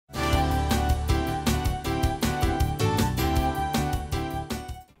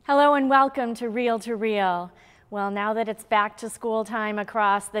Hello and welcome to Reel to Reel. Well, now that it's back to school time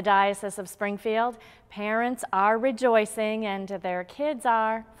across the Diocese of Springfield, parents are rejoicing and their kids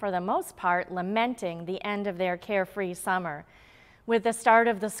are, for the most part, lamenting the end of their carefree summer. With the start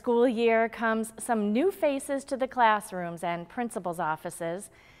of the school year comes some new faces to the classrooms and principals' offices.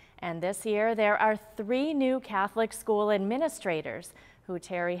 And this year there are 3 new Catholic school administrators who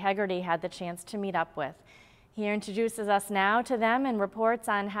Terry Hegarty had the chance to meet up with. He introduces us now to them and reports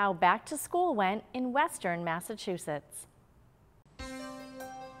on how back to school went in Western Massachusetts.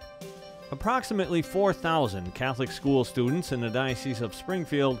 Approximately 4,000 Catholic school students in the Diocese of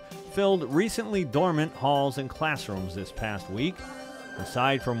Springfield filled recently dormant halls and classrooms this past week.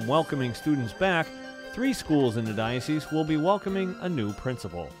 Aside from welcoming students back, 3 schools in the diocese will be welcoming a new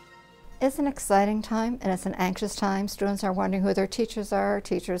principal. It's an exciting time and it's an anxious time. Students are wondering who their teachers are.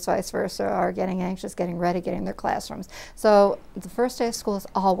 Teachers, vice versa, are getting anxious, getting ready, getting their classrooms. So the first day of school is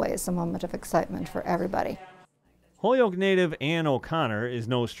always a moment of excitement for everybody. Holyoke native Ann O'Connor is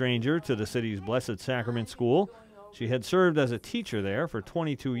no stranger to the city's Blessed Sacrament School. She had served as a teacher there for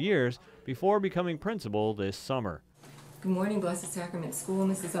 22 years before becoming principal this summer. Good morning, Blessed Sacrament School.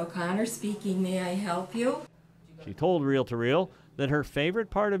 Mrs. O'Connor speaking. May I help you? She told Reel to Reel that her favorite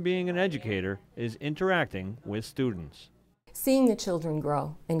part of being an educator is interacting with students. Seeing the children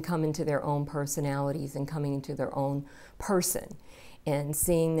grow and come into their own personalities and coming into their own person, and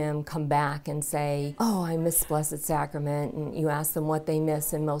seeing them come back and say, oh, I miss Blessed Sacrament, and you ask them what they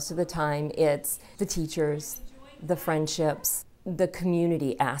miss, and most of the time it's the teachers, the friendships, the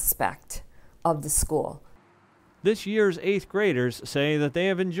community aspect of the school. This year's 8th graders say that they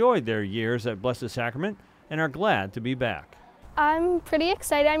have enjoyed their years at Blessed Sacrament and are glad to be back. I'm pretty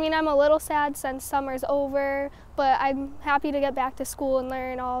excited. I mean, I'm a little sad since summer's over, but I'm happy to get back to school and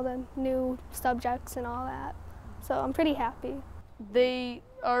learn all the new subjects and all that. So I'm pretty happy. They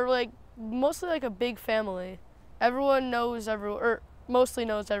are mostly like a big family. Everyone knows everyone, or mostly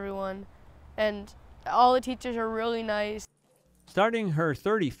knows everyone, and all the teachers are really nice. Starting her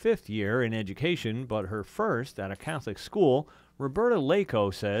 35th year in education, but her first at a Catholic school, Roberta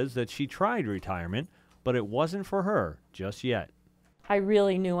Lako says that she tried retirement, but it wasn't for her just yet. I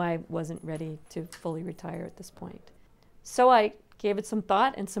really knew I wasn't ready to fully retire at this point. So I gave it some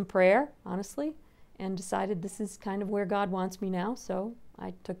thought and some prayer, honestly, and decided this is kind of where God wants me now, so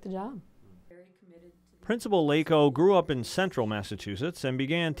I took the job. Principal Lako grew up in central Massachusetts and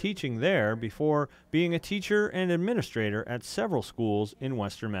began teaching there before being a teacher and administrator at several schools in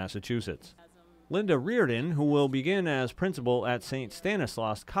western Massachusetts. Linda Reardon, who will begin as principal at St.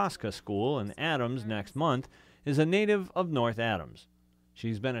 Stanislaus Kostka School in Adams next month, is a native of North Adams.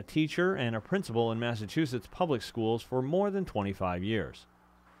 She's been a teacher and a principal in Massachusetts public schools for more than 25 years.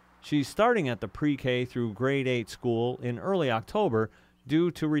 She's starting at the pre-K through grade 8 school in early October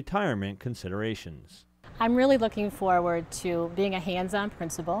due to retirement considerations. I'm really looking forward to being a hands-on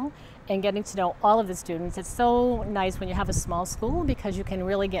principal and getting to know all of the students. It's so nice when you have a small school because you can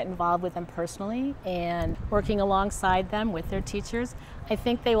really get involved with them personally and working alongside them with their teachers. I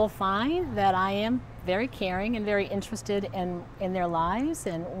think they will find that I am very caring and very interested in their lives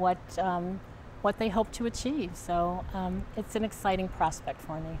and what they hope to achieve. So it's an exciting prospect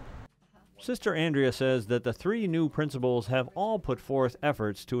for me. Sister Andrea says that the 3 new principals have all put forth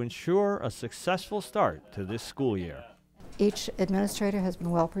efforts to ensure a successful start to this school year. Each administrator has been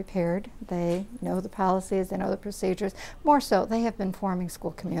well prepared. They know the policies, they know the procedures. More so, they have been forming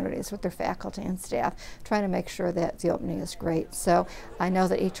school communities with their faculty and staff, trying to make sure that the opening is great. So I know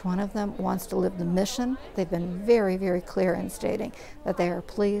that each one of them wants to live the mission. They've been very, very clear in stating that they are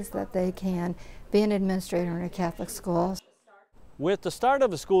pleased that they can be an administrator in a Catholic school. With the start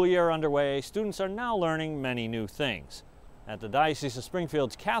of the school year underway, students are now learning many new things. At the Diocese of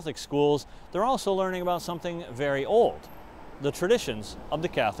Springfield's Catholic schools, they're also learning about something very old, the traditions of the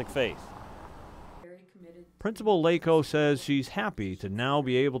Catholic faith. Principal Lako says she's happy to now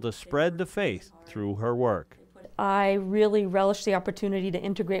be able to spread the faith through her work. I really relish the opportunity to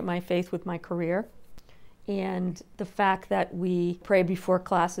integrate my faith with my career. And the fact that we pray before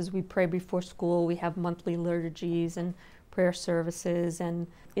classes, we pray before school, we have monthly liturgies and prayer services, and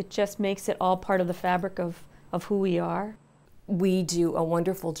it just makes it all part of the fabric of who we are. We do a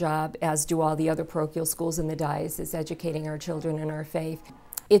wonderful job, as do all the other parochial schools in the diocese, educating our children in our faith.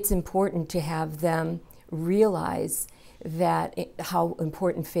 It's important to have them realize how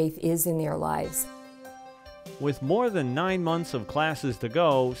important faith is in their lives. With more than 9 months of classes to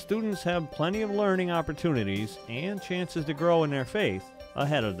go, students have plenty of learning opportunities and chances to grow in their faith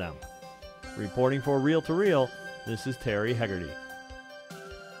ahead of them. Reporting for Reel to Reel, this is Terry Hegarty.